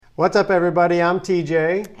What's up, everybody? I'm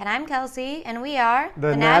TJ. And I'm Kelsey, and we are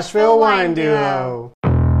the Nashville Wine Duo.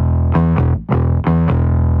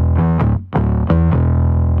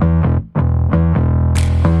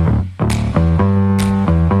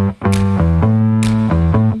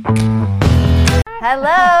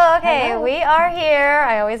 Hello. Okay, we are here.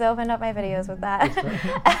 I always open up my videos with that.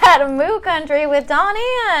 At Moo Country with Dawn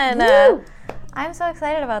Ann. I'm so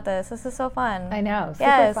excited about this. This is so fun. I know.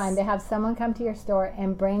 Super fun to have someone come to your store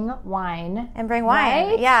and bring wine.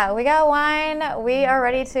 Right? Yeah, we got wine. We are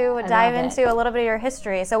ready to dive into a little bit of your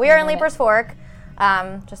history. So we are in Leiper's Fork.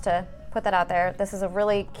 Just to put that out there. This is a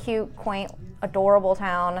really cute, quaint, adorable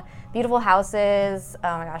town. Beautiful houses.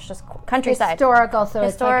 Oh my gosh, just countryside. Historical. So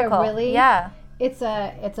it's like a really... Yeah. It's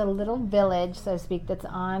a little village, so to speak, that's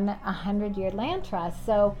on a 100-year land trust.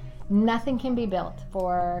 So nothing can be built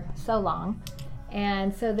for so long.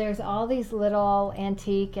 And so there's all these little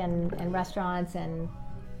antique and restaurants and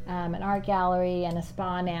an art gallery and a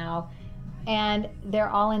spa now. And they're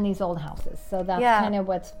all in these old houses. So that's kind of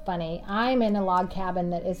what's funny. I'm in a log cabin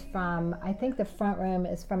that is from, I think the front room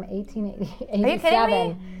is from 1887. Are you kidding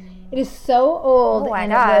me? It is so old. Oh my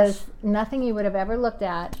and gosh. It was nothing you would have ever looked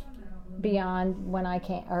at beyond when I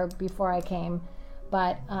came, or before I came.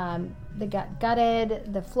 But they got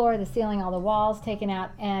gutted, the floor, the ceiling, all the walls taken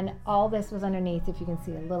out, and all this was underneath, if you can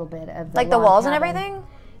see a little bit of the like the walls cabin. And everything?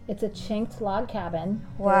 It's a chinked log cabin.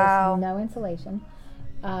 Wow. There's no insulation.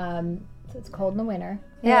 So it's cold in the winter.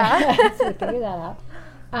 Yeah. So we figured that out.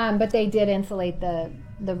 But they did insulate the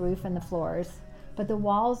roof and the floors. But the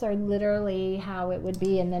walls are literally how it would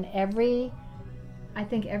be, and then every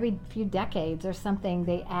few decades or something,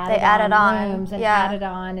 they added on rooms and added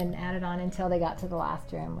on until they got to the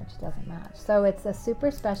last room, which doesn't match. So it's a super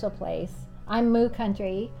special place. I'm Moo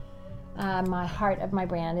Country. My heart of my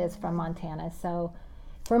brand is from Montana. So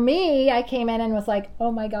for me, I came in and was like, oh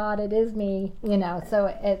my God, it is me.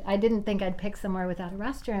 So I didn't think I'd pick somewhere without a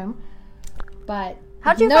restroom. But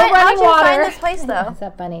how'd you find this place, though? Is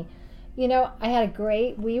that funny? We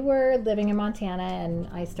were living in Montana, and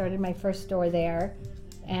I started my first store there,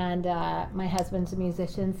 and my husband's a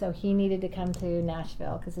musician, so he needed to come to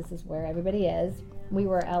Nashville because this is where everybody is. We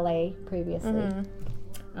were LA previously,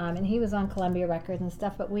 and he was on Columbia Records and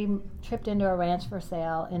stuff, but we tripped into a ranch for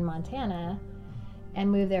sale in Montana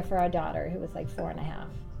and moved there for our daughter, who was like 4.5.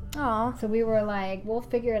 Aww. So we were like, we'll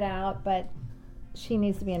figure it out, but she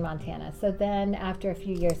needs to be in Montana. So then after a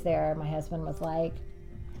few years there, my husband was like,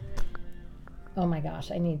 oh my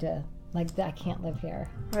gosh, I need to, I can't live here.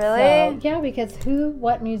 Really? So, yeah, because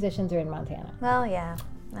what musicians are in Montana? Well, yeah,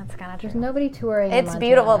 that's kind of true. There's nobody touring in Montana. It's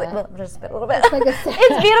beautiful, just a little bit. It's,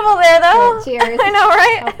 it's beautiful there, though. Cheers. I know,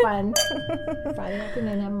 right? How fun. Friday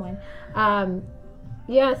afternoon, having wine.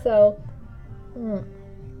 So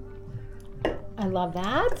I love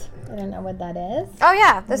that. I don't know what that is. Oh,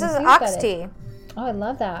 yeah, this is ox tea. Oh, I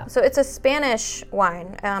love that. So it's a Spanish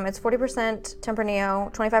wine. It's 40%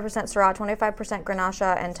 Tempranillo, 25% Syrah, 25%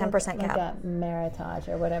 Grenache, and 10% Cab. Like a Meritage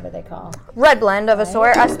or whatever they call. Red blend of a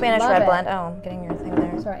sort, a Spanish love red it. blend. Oh, I'm getting your thing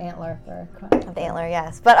there. It's our antler for the antler,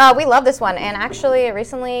 yes. But we love this one, and actually,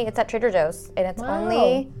 recently, it's at Trader Joe's, and it's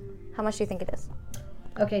only. How much do you think it is?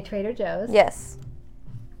 Okay, Trader Joe's. Yes.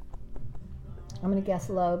 I'm gonna guess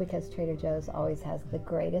low because Trader Joe's always has the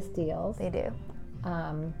greatest deals. They do.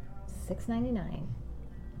 $6.99.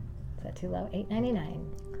 Is that too low? $8.99.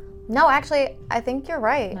 No, actually, I think you're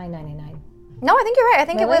right. $9.99. No, I think you're right. I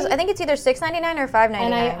think really? I think it's either $6.99 or $5.99.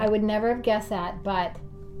 And I would never have guessed that, but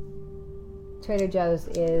Trader Joe's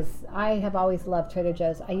is. I have always loved Trader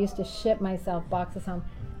Joe's. I used to ship myself boxes home.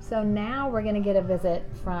 So now we're going to get a visit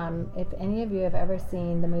from. If any of you have ever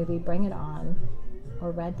seen the movie Bring It On, or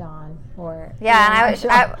Red Dawn, or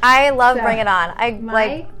I love Bring It On. I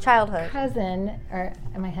like childhood.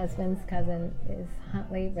 My husband's cousin is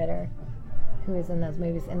Huntley Ritter, who is in those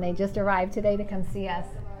movies, and they just arrived today to come see us.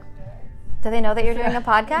 Do they know that you're doing a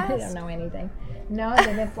podcast? They don't know anything. No,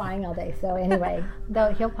 they've been flying all day. So anyway,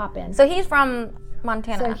 he'll pop in. So he's from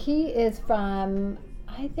Montana. So he is from.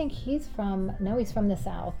 I think he's from the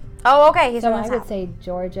South. Oh, okay. He's from the South. So I would say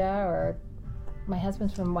Georgia, or my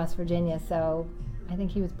husband's from West Virginia, so I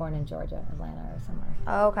think he was born in Georgia, Atlanta, or somewhere.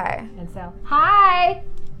 Okay. And so, hi!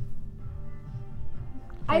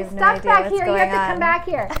 I'm stuck back here. You have to come back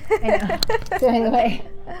here. I know. So anyway,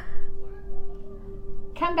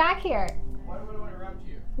 come back here. Why do I want to interrupt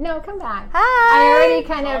you? No, come back. Hi! I already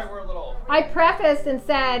kind of... I prefaced and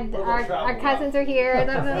said our cousins are here.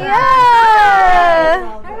 Yeah!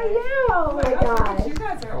 How are you? Oh my gosh. You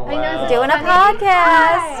guys are I know, doing a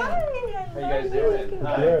podcast. Hi. How you guys doing?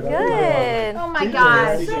 Good. Oh my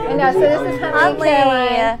gosh. I know, so this is Lovely.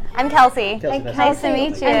 I'm Kelsey. And Nice to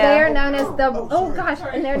meet you. And they are known as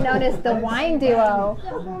and they're known as the wine duo.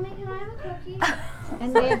 Mommy, can I have a cookie?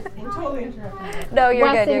 And they No, you're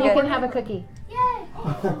good. Weston, You're you good. can have a cookie.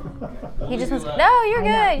 Yay! He just wants. No, you're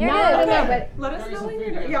good. You're good. No, but Let us know when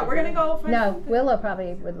you're done. Yeah, we're gonna go find no, Willow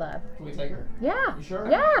probably would love. Can we take her? Yeah. You sure?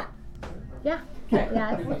 Yeah. Yeah.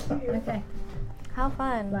 Yeah. Okay. How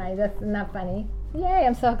fun. Right, that's not funny. Yay,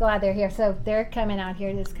 I'm so glad they're here. So they're coming out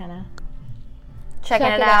here just kind of Checking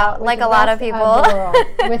it out, with like the a lot of rest people. the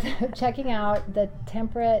world, with checking out the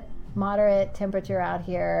moderate temperature out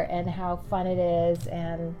here and how fun it is,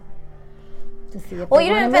 and to see if Well, they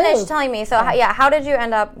you didn't wanna finish move. telling me. So, how did you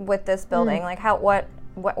end up with this building? Like,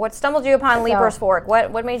 what stumbled you upon Leiper's Fork?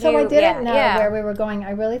 What made you? So I didn't know yeah. where we were going.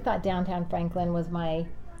 I really thought downtown Franklin was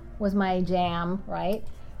my jam, right?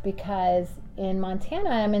 Because in Montana,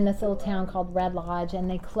 I'm in this little town called Red Lodge, and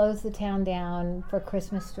they closed the town down for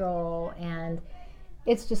Christmas stroll, and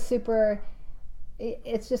it's just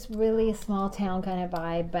it's just really a small town kind of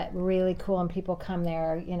vibe, but really cool, and people come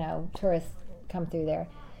there, tourists come through there.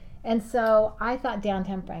 And so I thought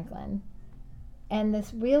downtown Franklin. And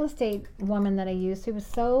this real estate woman that I used, who was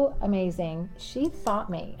so amazing, she fought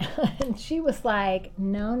me. And she was like,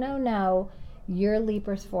 no, you're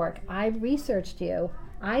Leiper's Fork. I researched you.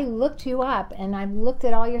 I looked you up, and I looked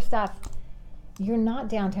at all your stuff. You're not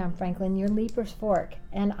downtown Franklin, you're Leiper's Fork.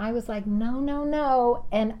 And I was like, no.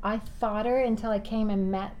 And I fought her until I came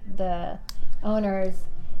and met the owners.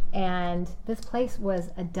 And this place was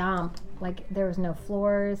a dump. Like, there was no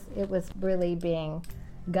floors. It was really being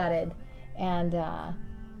gutted. And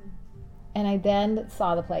I then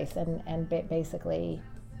saw the place and basically,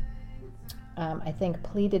 I think,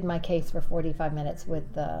 pleaded my case for 45 minutes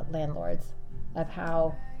with the landlords of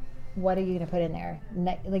what are you going to put in there?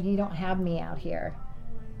 Like, you don't have me out here,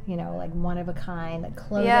 like one of a kind, like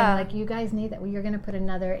clothing. Yeah. Like, you guys need that. Well, you're going to put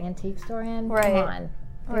another antique store in? Right. Come on.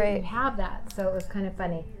 Right. You have that. So it was kind of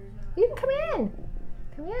funny. You can come in.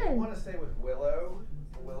 Come I in. want to stay with Willow.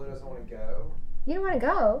 Willow doesn't want to go. You don't want to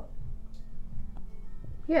go.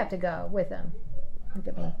 You have to go with them. Look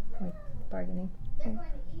at me. We're bargaining. They're going to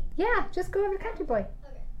eat. Yeah, just go over to Country Boy.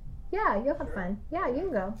 Okay. Yeah, you'll have fun. Yeah, you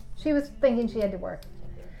can go. She was thinking she had to work.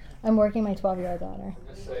 I'm working my 12-year-old daughter.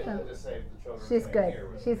 Just say the children. She's stay good. here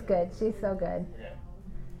with She's you. good. She's so good.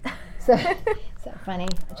 Yeah. So funny.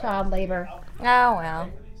 Child labor. Oh well.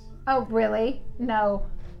 Oh, really? No.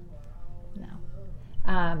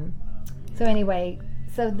 So anyway,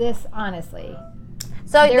 this honestly,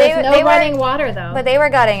 So there's no they running were, water though. but they were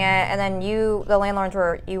gutting it, and then the landlords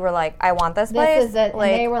were like, I want this place. This is it.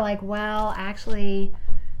 Like, And they were like, well, actually,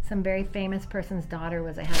 some very famous person's daughter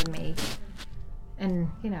was ahead of me. And,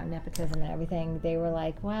 nepotism and everything. They were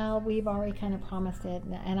like, well, we've already kind of promised it.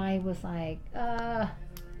 And I was like,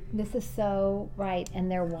 this is so right.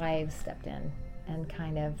 And their wives stepped in and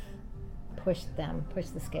kind of pushed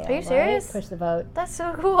the scale. Are you serious? Right? Pushed the vote. That's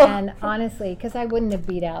so cool. And honestly, because I wouldn't have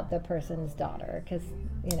beat out the person's daughter, because,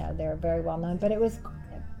 they're very well known. But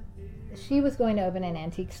she was going to open an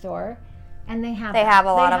antique store. And they have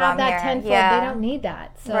a lot of them that here. 10 foot. Yeah. They don't need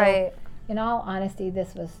that. So Right. in all honesty,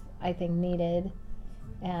 this was, I think, needed.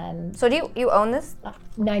 And So do you own this?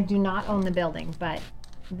 I do not own the building, but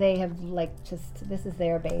they have this is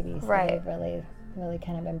their baby. So Right. they've really, really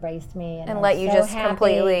kind of embraced me and let I'm you so just happy,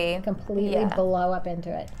 completely yeah. blow up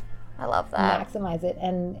into it, I love that. maximize it,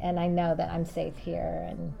 and I know that I'm safe here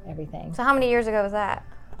and everything. So how many years ago was that?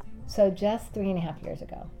 So just 3.5 years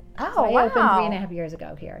ago. Oh, So I opened wow. 3.5 years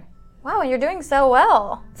ago here. Wow, and you're doing so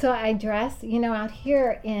well. So I dress, out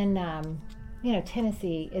here in,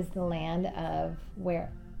 Tennessee is the land of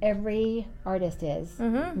where every artist is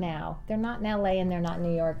now. They're not in LA and they're not in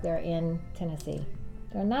New York. They're in Tennessee.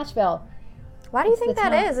 They're in Nashville. Why do you It's think the that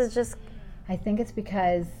town. is? It's just I think it's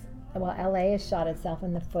because, LA has shot itself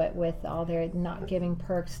in the foot with all their not giving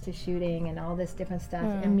perks to shooting and all this different stuff.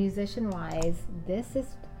 And musician-wise, this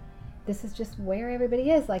is just where everybody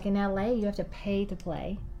is. Like in LA, you have to pay to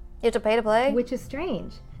play. you have to pay to play. Which is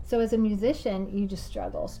strange. So as a musician, you just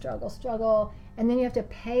struggle, and then you have to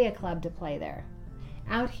pay a club to play there.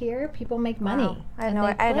 Out here, people make money. Wow. I had and no-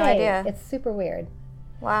 they I had no play. idea. It's super weird.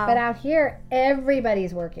 Wow. But out here,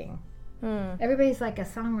 everybody's working. Hmm. Everybody's like a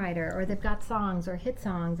songwriter, or they've got songs or hit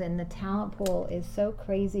songs, and the talent pool is so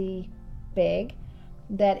crazy big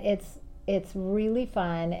that it's really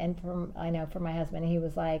fun. And I know for my husband, he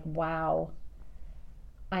was like, wow,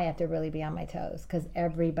 I have to really be on my toes because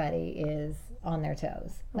everybody is on their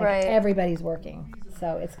toes. Like Right. everybody's working.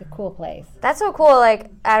 So it's a cool place. That's so cool. Like,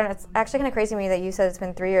 I don't know, it's actually kind of crazy to me that you said it's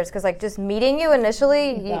been 3 years because, like, just meeting you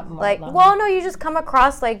initially, you just come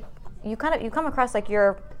across like you come across like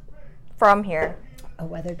you're from here. A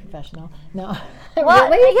weather professional. No. Well,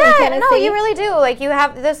 really? From yeah, Tennessee? no, you really do. Like, you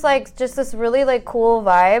have this like just this really like cool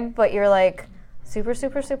vibe, but you're like super,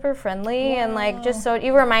 super, super friendly and like just so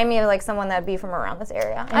you remind me of like someone that'd be from around this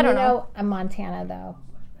area. And I don't know. I'm Montana though.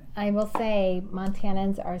 I will say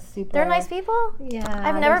Montanans are super. They're nice people. Yeah,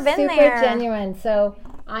 I've never been super there. Genuine. So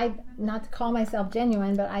not to call myself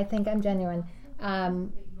genuine, but I think I'm genuine.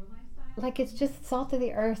 Like it's just salt of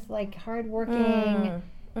the earth, like hardworking.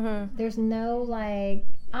 There's no like.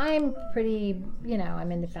 I'm pretty,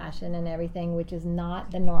 I'm into fashion and everything, which is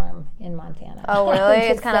not the norm in Montana. Oh, really?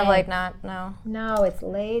 It's kind of like no. No, it's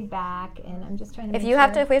laid back, and I'm just trying to. If we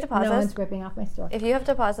have to pause no this, one's ripping off my store. If you have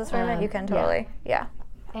to pause this for a minute, you can totally. Yeah.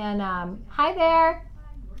 And hi there.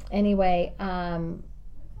 Anyway,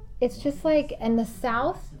 it's just like, and the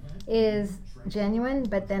South is genuine,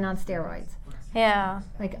 but then on steroids. Yeah.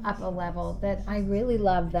 Like up a level. That I really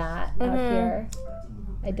love that out here.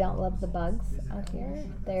 I don't love the bugs out here.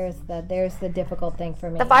 There's the difficult thing for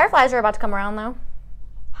me. The fireflies are about to come around though.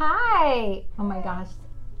 Hi. Oh my gosh.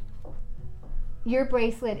 Your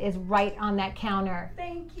bracelet is right on that counter.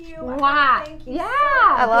 Thank you. Wow. Thank you. Yeah.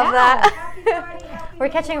 I love that. We're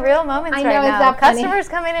catching real moments I know, right is now. that funny? Customers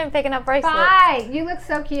coming in and picking up bracelets. Bye. You look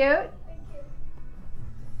so cute.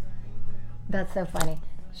 That's so funny.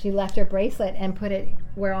 She left her bracelet and put it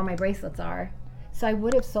where all my bracelets are. So I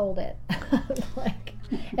would have sold it.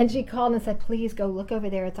 And she called and said, please go look over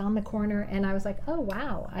there. It's on the corner. And I was like, oh,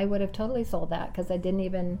 wow. I would have totally sold that because I didn't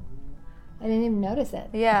even notice it.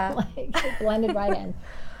 Yeah. It blended right in.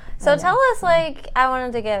 So tell us, like, I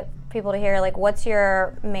wanted to get people to hear, like, what's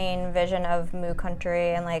your main vision of Moo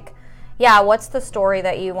Country? And, like, what's the story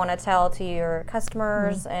that you want to tell to your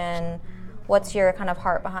customers? And what's your kind of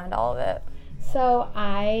heart behind all of it? So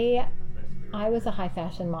I was a high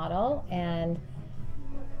fashion model, and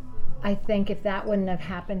I think if that wouldn't have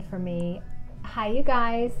happened for me, hi you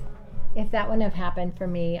guys, if that wouldn't have happened for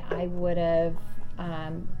me, I would have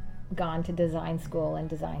gone to design school and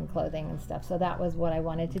design clothing and stuff. So that was what I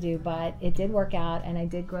wanted to do, but it did work out, and I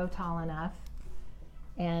did grow tall enough.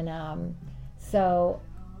 And so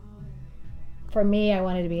for me, I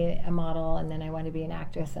wanted to be a model, and then I wanted to be an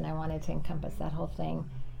actress, and I wanted to encompass that whole thing.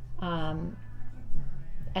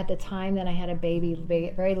 At the time that I had a baby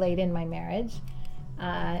very late in my marriage,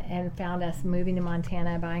 and found us moving to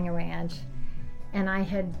Montana, buying a ranch, and I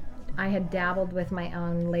had dabbled with my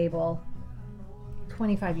own label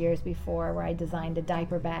 25 years before, where I designed a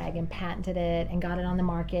diaper bag and patented it and got it on the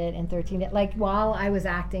market in 13 days, like while I was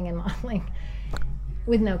acting and modeling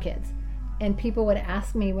with no kids. And people would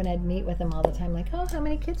ask me when I'd meet with them all the time, like, oh, how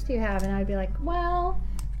many kids do you have? And I'd be like, well,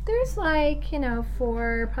 there's like,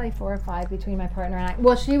 probably 4 or 5 between my partner and I.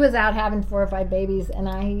 Well, she was out having 4 or 5 babies, and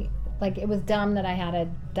it was dumb that I had a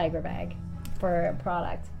diaper bag for a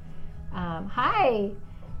product. Hi.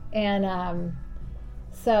 And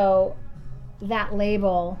so that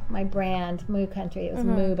label, my brand, Moo Country, it was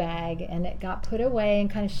Moo Bag, and it got put away and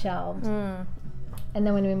kind of shelved. And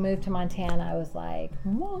then when we moved to Montana, I was like,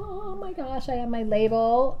 oh my gosh, I have my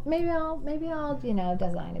label. Maybe I'll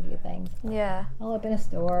design a few things. Yeah. I'll open a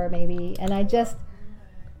store maybe. And I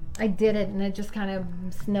did it, and it just kind of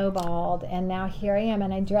snowballed. And now here I am,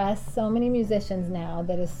 and I dress so many musicians now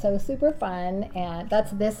that is so super fun. And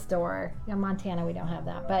that's this store. In Montana, we don't have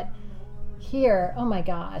that. But here, oh my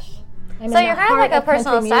gosh. So you're kind of like a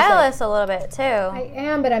personal stylist a little bit too. I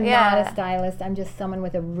am, but I'm not a stylist. I'm just someone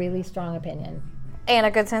with a really strong opinion. And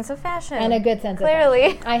a good sense of fashion. And a good sense Clearly.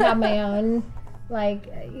 of fashion. I have my own,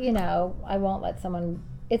 I won't let someone,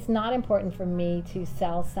 it's not important for me to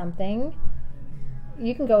sell something.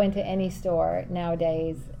 You can go into any store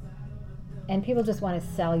nowadays and people just want to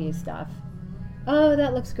sell you stuff. Oh,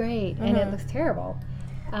 that looks great. And it looks terrible.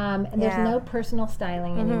 And there's no personal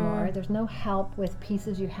styling anymore. There's no help with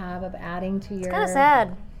pieces you have of adding to your... It's kind of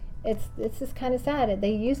sad. It's just kind of sad.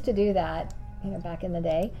 They used to do that, back in the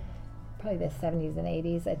day. Probably the 70s and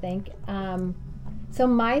 80s, I think. So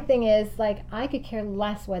my thing is, I could care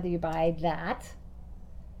less whether you buy that.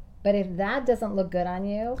 But if that doesn't look good on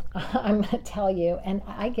you, I'm going to tell you. And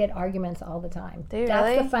I get arguments all the time. Do you That's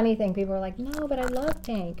really? the funny thing. People are like, no, but I love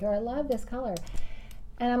pink, or I love this color.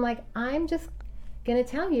 And I'm like, I'm just going to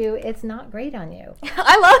tell you it's not great on you.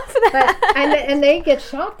 I love that. But, and they get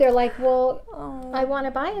shocked. They're like, well, I want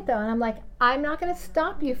to buy it though. And I'm like, I'm not going to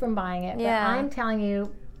stop you from buying it. Yeah. But I'm telling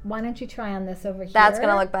you, why don't you try on this over here? That's going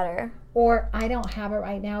to look better. Or I don't have it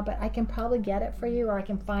right now, but I can probably get it for you, or I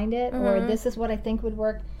can find it, or this is what I think would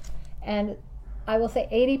work. And I will say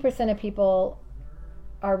 80% of people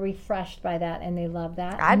are refreshed by that and they love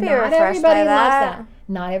that. I'd be Not refreshed everybody by loves that. that.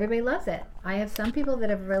 Not everybody loves it. I have some people that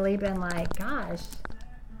have really been like, gosh,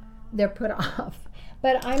 they're put off.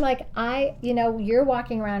 But I'm like, you're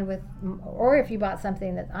walking around with, or if you bought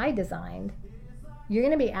something that I designed, you're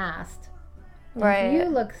going to be asked. Right. If you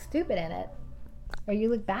look stupid in it, or you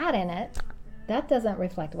look bad in it, that doesn't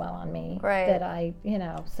reflect well on me. Right. That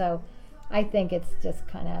so I think it's just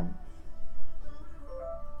kind of,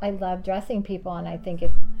 I love dressing people, and I think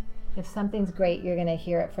if something's great, you're going to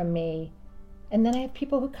hear it from me. And then I have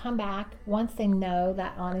people who come back once they know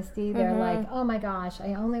that honesty. They're like, oh my gosh,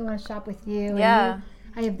 I only want to shop with you. Yeah. And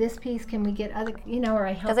I have this piece. Can we get other, or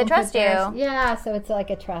I help Because they them trust put theirs. you. Yeah, so it's like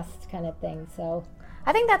a trust kind of thing. So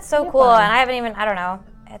I think that's so Yeah, cool, fun. and I don't know.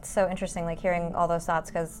 It's so interesting, like hearing all those thoughts,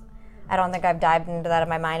 because I don't think I've dived into that in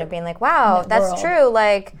my mind of being like, wow, That that's world. true.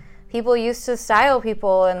 Like people used to style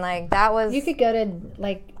people, and like that was. you could go to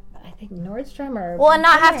I think Nordstrom or Well, and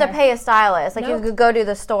not have to somewhere. pay a stylist. Like Nope. you could go to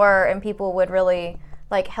the store, and people would really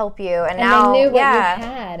like help you. And, And now, they knew what yeah, you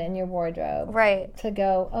had in your wardrobe. right, To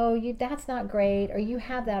go, that's not great, or you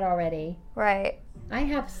have that already. right, I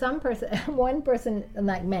have one person,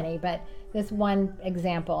 not many, but this one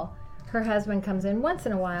example. Her husband comes in once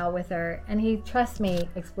in a while with her, and he trusts me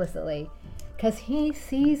explicitly because he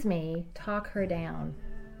sees me talk her down.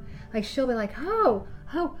 Like she'll be like, oh,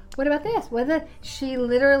 what about this? She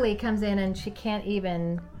literally comes in and she can't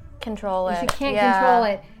even, control it. she can't Yeah. control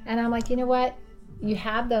it. And I'm like, you know what? You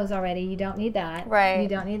have those already. You don't need that. Right. You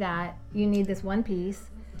don't need that. You need this one piece.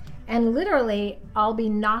 And literally, I'll be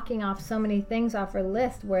knocking off so many things off her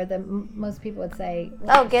list where most people would say,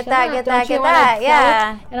 Oh, get shut that, up. get Don't that, you get wanna that. sell it?"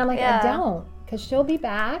 Yeah. And I'm like, Yeah. I don't. Because she'll be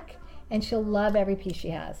back and she'll love every piece she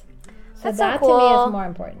has. So That's so that to me cool. is more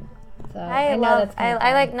important. So I know love. that's kind of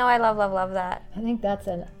I fun. love that. I think that's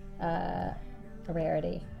a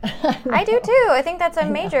rarity. I do too. I think that's a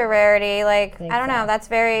major rarity. Like, think I don't know. so. That's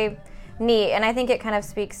very neat. And I think it kind of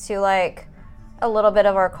speaks to like a little bit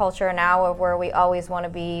of our culture now of where we always want to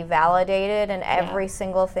be validated in every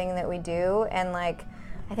single thing that we do. And like,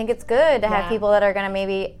 I think it's good to have Yeah. people that are going to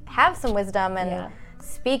maybe have some wisdom and Yeah.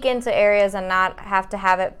 speak into areas and not have to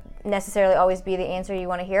have it necessarily always be the answer you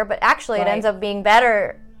want to hear. But actually, it Right. ends up being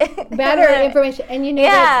better. Better information. And you know,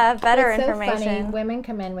 Yeah, that's better so funny. information. Women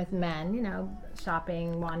come in with men,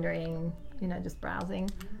 shopping, wandering, just browsing.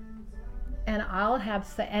 And I'll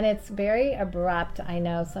have, and it's very abrupt, I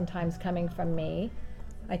know, sometimes coming from me.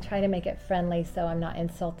 I try to make it friendly so I'm not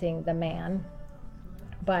insulting the man.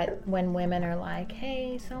 But when women are like,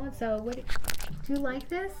 hey, so-and-so, do you like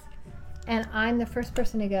this? And I'm the first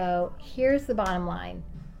person to go, here's the bottom line.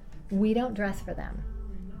 We don't dress for them.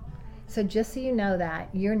 So just so you know that,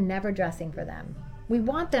 you're never dressing for them. We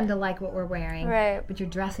want them to like what we're wearing, Right. but you're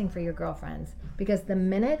dressing for your girlfriends. Because the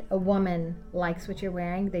minute a woman likes what you're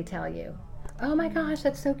wearing, they tell you, oh my gosh,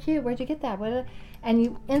 that's so cute. Where'd you get that?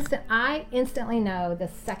 And I instantly know the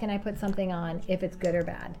second I put something on if it's good or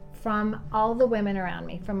bad. From all the women around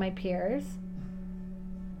me, from my peers.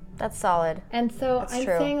 That's solid. And so That's I'm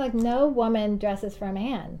true. saying, like, no woman dresses for a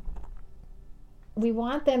man. We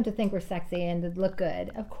want them to think we're sexy and to look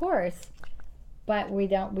good, of course, but we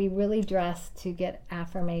don't. We really dress to get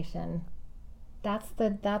affirmation. That's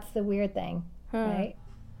the weird thing, right?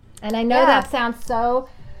 And I know Yeah. that sounds so.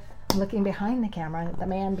 I'm looking behind the camera, the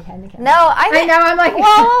man behind the camera. No, I know. I'm like,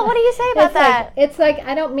 well, what do you say about it's that? like, it's like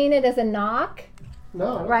I don't mean it as a knock. No,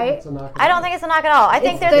 I don't Right? think it's a knock. I don't think it's a knock at all. I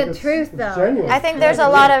think It's there's the truth, though. Genuine. I think there's a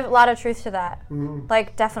lot of truth to that. Mhm.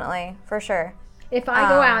 Like definitely, for sure. If I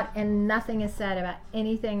go Um, out and nothing is said about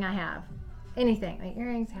anything I have, anything, like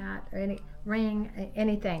earrings, hat, or any ring,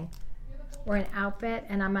 anything, or an outfit,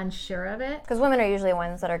 and I'm unsure of it, Because women are usually the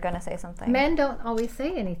ones that are gonna say something. men don't always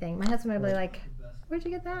say anything. My husband will be like, where'd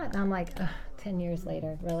you get that? And I'm like, 10 years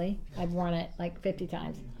later, really? I've worn it like 50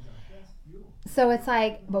 times. So it's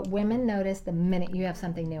like, but women notice the minute you have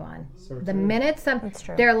something new on. So The true. minute That's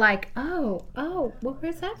true. they're like, well,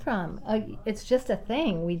 where's that from? It's just a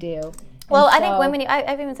thing we do. Well, And I think so- women.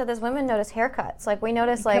 I've even said this. Women notice haircuts. Like we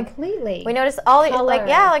notice like completely. we notice all the like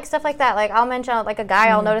Color. like stuff like that. Like I'll mention like a guy.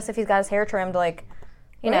 I'll notice if he's got his hair trimmed like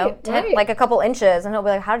Right, right. like a couple inches, and he'll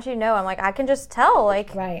be like, "How did you know?" I'm like, "I can just tell."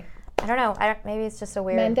 Like Right. I don't know. Maybe it's just a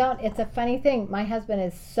weird. Men don't. It's a funny thing. My husband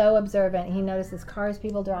is so observant. He notices cars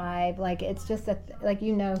people drive. Like it's just like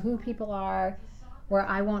who people are, where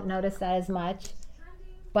I won't notice that as much.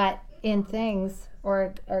 But in things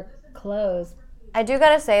or clothes, I do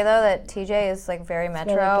gotta say though that TJ is like very it's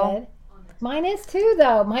metro. really good. Mine is too,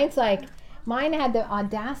 though. Mine had the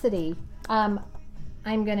audacity. I'm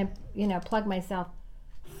gonna plug myself.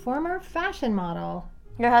 Former fashion model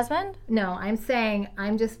Your husband? No, I'm saying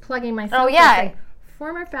I'm just plugging myself. Oh, yeah. as a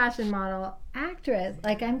former fashion model, actress.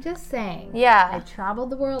 Like, I'm just saying. Yeah. I traveled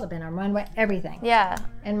the world. I've been on runway, everything. Yeah.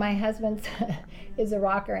 And my husband is a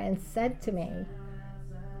rocker and said to me,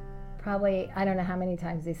 probably, I don't know how many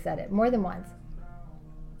times he said it, more than once,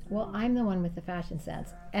 well, I'm the one with the fashion sense.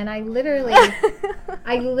 And I literally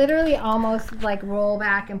almost like roll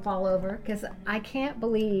back and fall over because I can't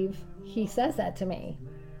believe he says that to me.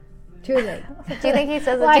 Truly. Do you think he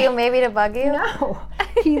says it to you maybe to bug you? No.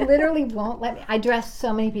 He literally won't let me. I dress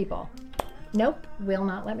so many people. Nope, will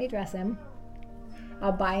not let me dress him.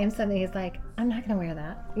 I'll buy him something. He's like, I'm not going to wear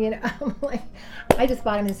that. You know, I'm like, I just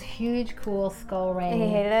bought him this huge, cool skull ring. And he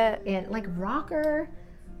hated it? And like rocker,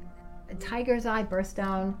 tiger's eye,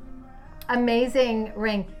 birthstone, amazing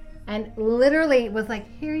ring. And literally was like,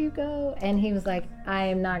 here you go. And he was like, I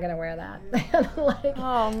am not going to wear that. Like,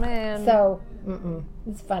 oh, man. So,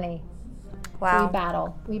 it's funny. Wow.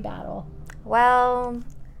 We battle. Well,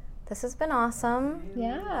 this has been awesome.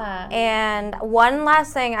 Yeah. And one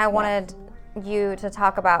last thing I wanted you to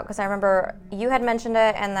talk about, because I remember you had mentioned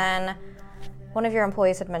it and then one of your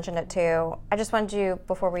employees had mentioned it too. I just wanted you,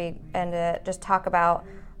 before we end it, just talk about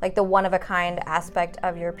like the one-of-a-kind aspect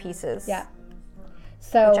of your pieces. Yeah.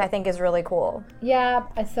 So, which I think is really cool. Yeah.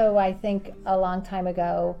 So I think a long time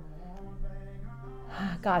ago,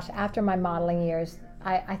 gosh, after my modeling years,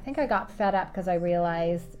 I think I got fed up because I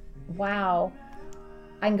realized, wow,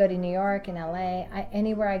 I can go to New York and LA,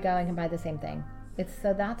 anywhere I go, I can buy the same thing.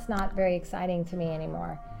 So that's not very exciting to me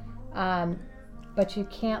anymore. But you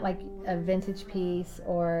can't, like a vintage piece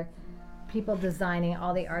or people designing,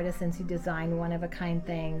 all the artisans who design one-of-a-kind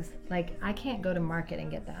things, like I can't go to market and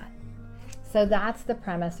get that. So that's the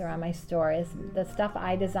premise around my store is the stuff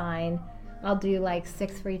I design, I'll do like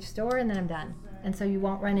 6 for each store and then I'm done. And so you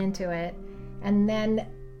won't run into it. And then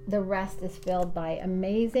the rest is filled by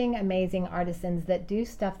amazing, amazing artisans that do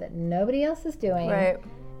stuff that nobody else is doing. Right.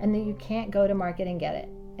 And then you can't go to market and get it.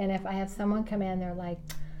 And if I have someone come in, they're like,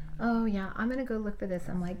 oh yeah, I'm gonna go look for this.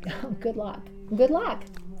 I'm like, oh, good luck. Good luck.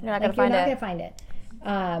 You're not gonna find it.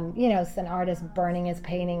 You know, it's an artist burning his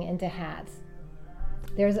painting into hats.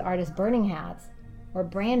 There's artists burning hats or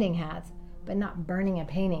branding hats, but not burning a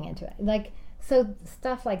painting into it. Like, so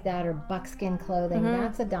stuff like that, or buckskin clothing,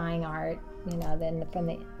 that's a dying art, you know, then from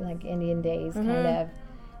the like Indian days kind of,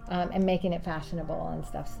 and making it fashionable and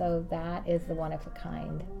stuff. So that is the one of a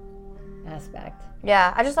kind aspect.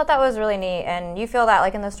 Yeah, I just thought that was really neat. And you feel that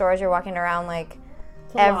like in the stores you're walking around, like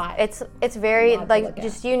it's very like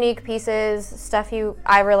just unique pieces, stuff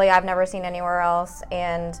I've never seen anywhere else.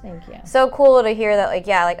 And thank you. So cool to hear that, like,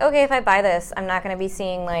 yeah, like, okay, if I buy this, I'm not going to be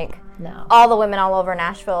seeing like all the women all over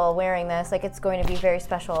Nashville wearing this. Like, it's going to be very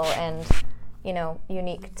special and, you know,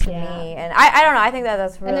 unique to me. And I don't know, I think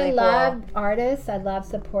that's really cool. And I love artists. I love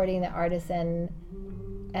supporting the artisan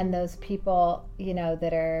and those people, you know,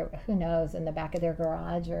 that are, who knows, in the back of their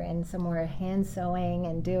garage or in somewhere hand sewing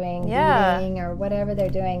and doing beading or whatever they're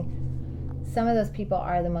doing. Some of those people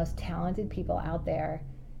are the most talented people out there.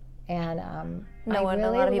 And a lot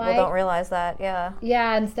of people don't realize that,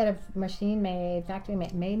 Yeah, instead of machine made, factory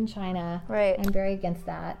made in China. Right. I'm very against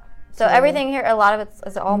that. So everything here, a lot of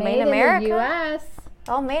it's all made in America? Made in the U.S.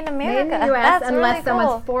 All made in America. Made in the U.S. That's unless really someone's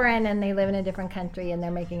cool. foreign and they live in a different country and they're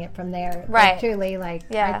making it from there. Right. Like, truly,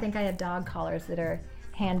 like, I think I have dog collars that are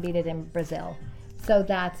hand beaded in Brazil. So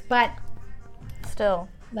but still,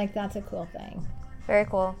 like, that's a cool thing. Very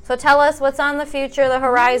cool. So tell us what's on the future, the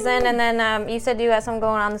horizon, and then you said you had something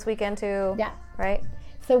going on this weekend too. Yeah. Right?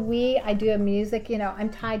 So I do a music, you know, I'm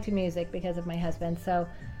tied to music because of my husband. So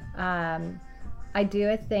I do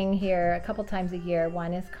a thing here a couple times a year.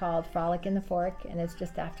 One is called Frolic in the Fork, and it's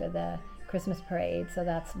just after the Christmas parade. So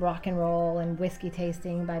that's rock and roll and whiskey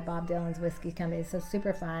tasting by Bob Dylan's Whiskey Company. So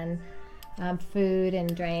super fun. Food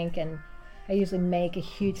and drink, and I usually make a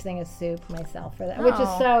huge thing of soup myself for that, which is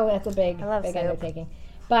that's a big undertaking.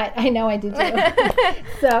 But I know I do too.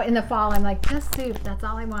 So in the fall, I'm like, just soup. That's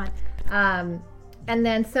all I want. And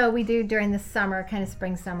then so we do during the summer, kind of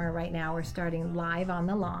spring, summer right now, we're starting Live on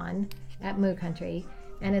the Lawn at Moo Country,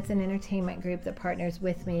 and it's an entertainment group that partners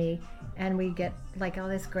with me, and we get like all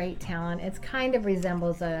this great talent. It's kind of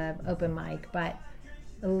resembles a open mic, but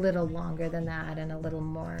a little longer than that and a little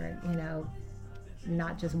more, you know,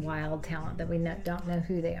 not just wild talent that we don't know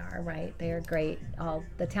who they are, right? They are great.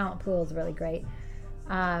 The talent pool is really great.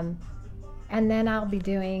 And then I'll be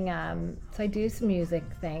doing, so I do some music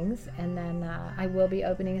things, and then I will be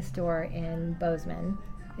opening a store in Bozeman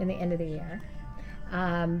in the end of the year.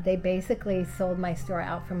 They basically sold my store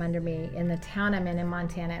out from under me in the town I'm in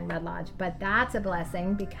Montana, in Red Lodge. But that's a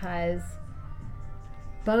blessing because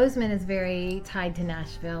Bozeman is very tied to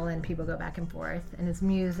Nashville, and people go back and forth, and it's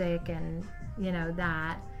music and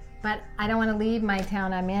that. But I don't want to leave my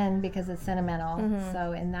town I'm in because it's sentimental.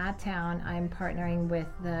 So in that town, I'm partnering with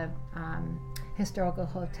the historical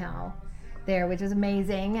hotel there, which is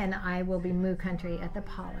amazing, and I will be Moo Country at the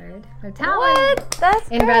Pollard Hotel What? That's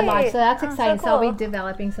in great. Red Lodge. So that's exciting. So So I'll cool. be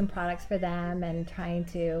developing some products for them and trying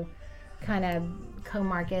to kind of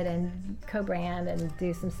co-market and co-brand and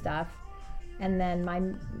do some stuff. And then my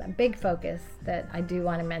big focus that I do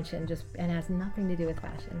want to mention, just and has nothing to do with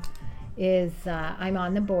fashion, is I'm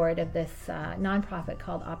on the board of this nonprofit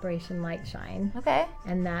called Operation Light Shine. Okay.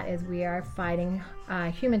 And that is, we are fighting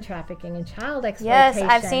human trafficking and child Yes, exploitation.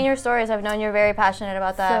 I've seen your stories. I've known you're very passionate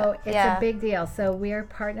about that. So it's a big deal. So we are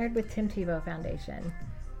partnered with Tim Tebow Foundation.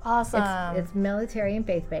 Awesome. It's military and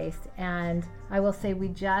faith-based. And I will say we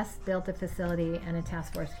just built a facility and a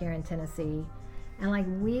task force here in Tennessee.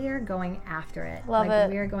 And we are going after it. Love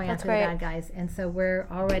it. We are going That's after great. the bad guys. And so we're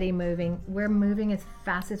already moving. We're moving as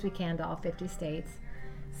fast as we can to all 50 states.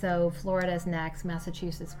 So Florida's next,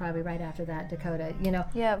 Massachusetts probably right after that, Dakota.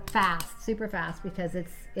 Fast, super fast, because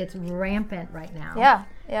it's rampant right now.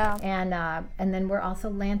 Yeah. And then we're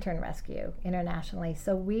also Lantern Rescue internationally.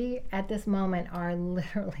 So we at this moment are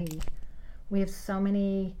literally, we have so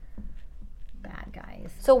many bad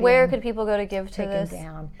guys. So where could people go to give to taken this?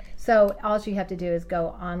 down. So all you have to do is go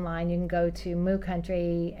online. You can go to Moo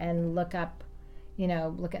Country and look up,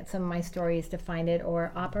 look at some of my stories to find it,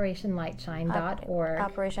 or operationlightshine.org.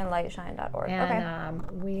 Operationlightshine.org. And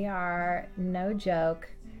Okay. we are, no joke,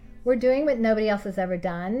 we're doing what nobody else has ever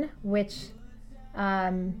done, which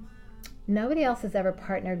nobody else has ever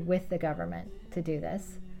partnered with the government to do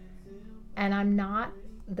this. And I'm not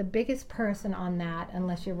the biggest person on that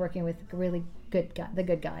unless you're working with really the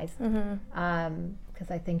good guys. Because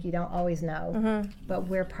I think you don't always know. But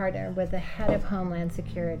we're partnered with the head of Homeland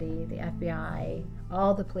Security, the FBI,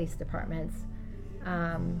 all the police departments,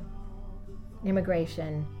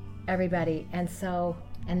 immigration, everybody, and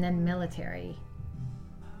then military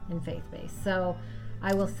and faith-based. So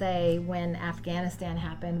I will say, when Afghanistan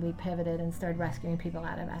happened, we pivoted and started rescuing people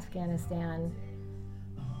out of Afghanistan.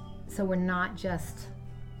 So we're not just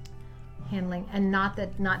handling, and not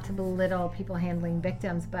to belittle people handling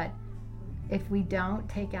victims, but if we don't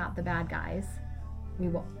take out the bad guys, we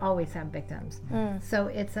will always have victims. So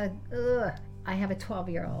it's I have a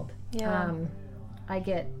 12-year-old. Yeah. I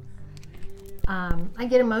get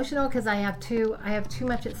emotional because I have too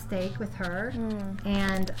much at stake with her,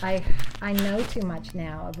 and I know too much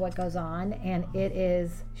now of what goes on, and it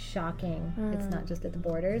is shocking. It's not just at the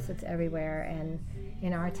borders; it's everywhere, and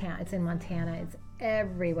in our town, it's in Montana. It's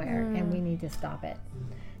everywhere, and we need to stop it.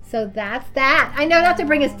 So that's that. I know not to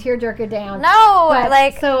bring his tearjerker down. No,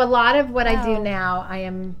 but so a lot of what I do now, I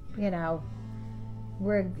am,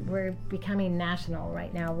 we're becoming national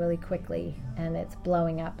right now really quickly, and it's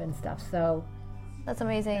blowing up and stuff. So That's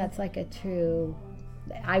amazing. that's like a true.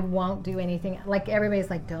 I won't do anything. Like, everybody's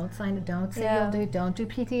like, don't sign it. Don't say don't do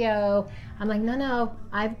PTO. I'm like, no.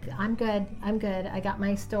 I'm good. I got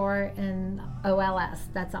my store in OLS.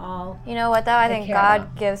 That's all. You know what though? I think care God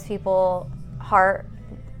about. gives people a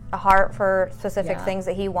heart for specific things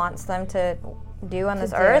that He wants them to do on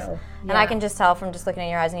this earth. And I can just tell from just looking in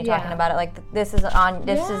your eyes and you talking about it, like this is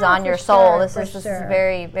on your soul. This is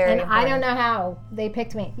very, very And important. I don't know how they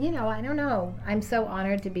picked me. I don't know. I'm so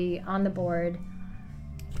honored to be on the board.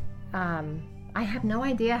 I have no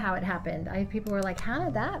idea how it happened. People were like, how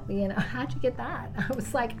did that, how'd you get that? I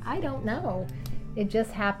was like, I don't know. It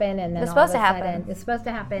just happened, and then It's all of a supposed to happen. sudden, it's supposed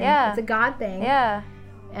to happen. Yeah. It's a God thing. Yeah.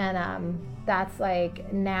 And that's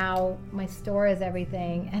like, now my store is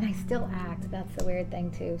everything, and I still act. That's the weird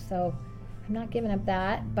thing too. So I'm not giving up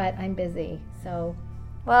that, but I'm busy. So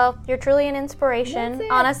Well, you're truly an inspiration. That's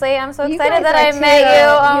it. Honestly, I'm so You excited guys that I are met too. you.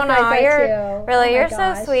 Oh You no, guys are you're too. really, Oh my you're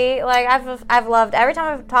gosh. so sweet. Like I've loved every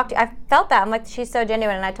time I've talked to you. I felt that. I'm like, she's so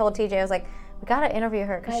genuine. And I told TJ, I was like, we gotta interview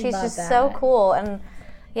her because I she's love just so that. cool. And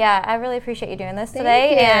yeah, I really appreciate you doing this Thank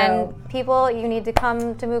today. you. And people, you need to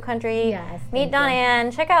come to Moo Country. Yes, meet thank you. Diane.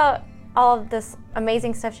 Check out all of this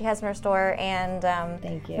amazing stuff she has in her store, and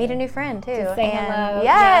Thank you. meet a new friend too. Just say and hello.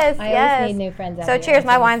 Yes, Yeah, I yes. always need new friends out So here cheers. in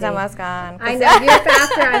My wine's Tennessee. almost gone. I know, you're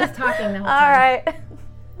faster. I was talking the whole All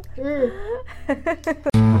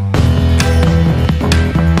time. right.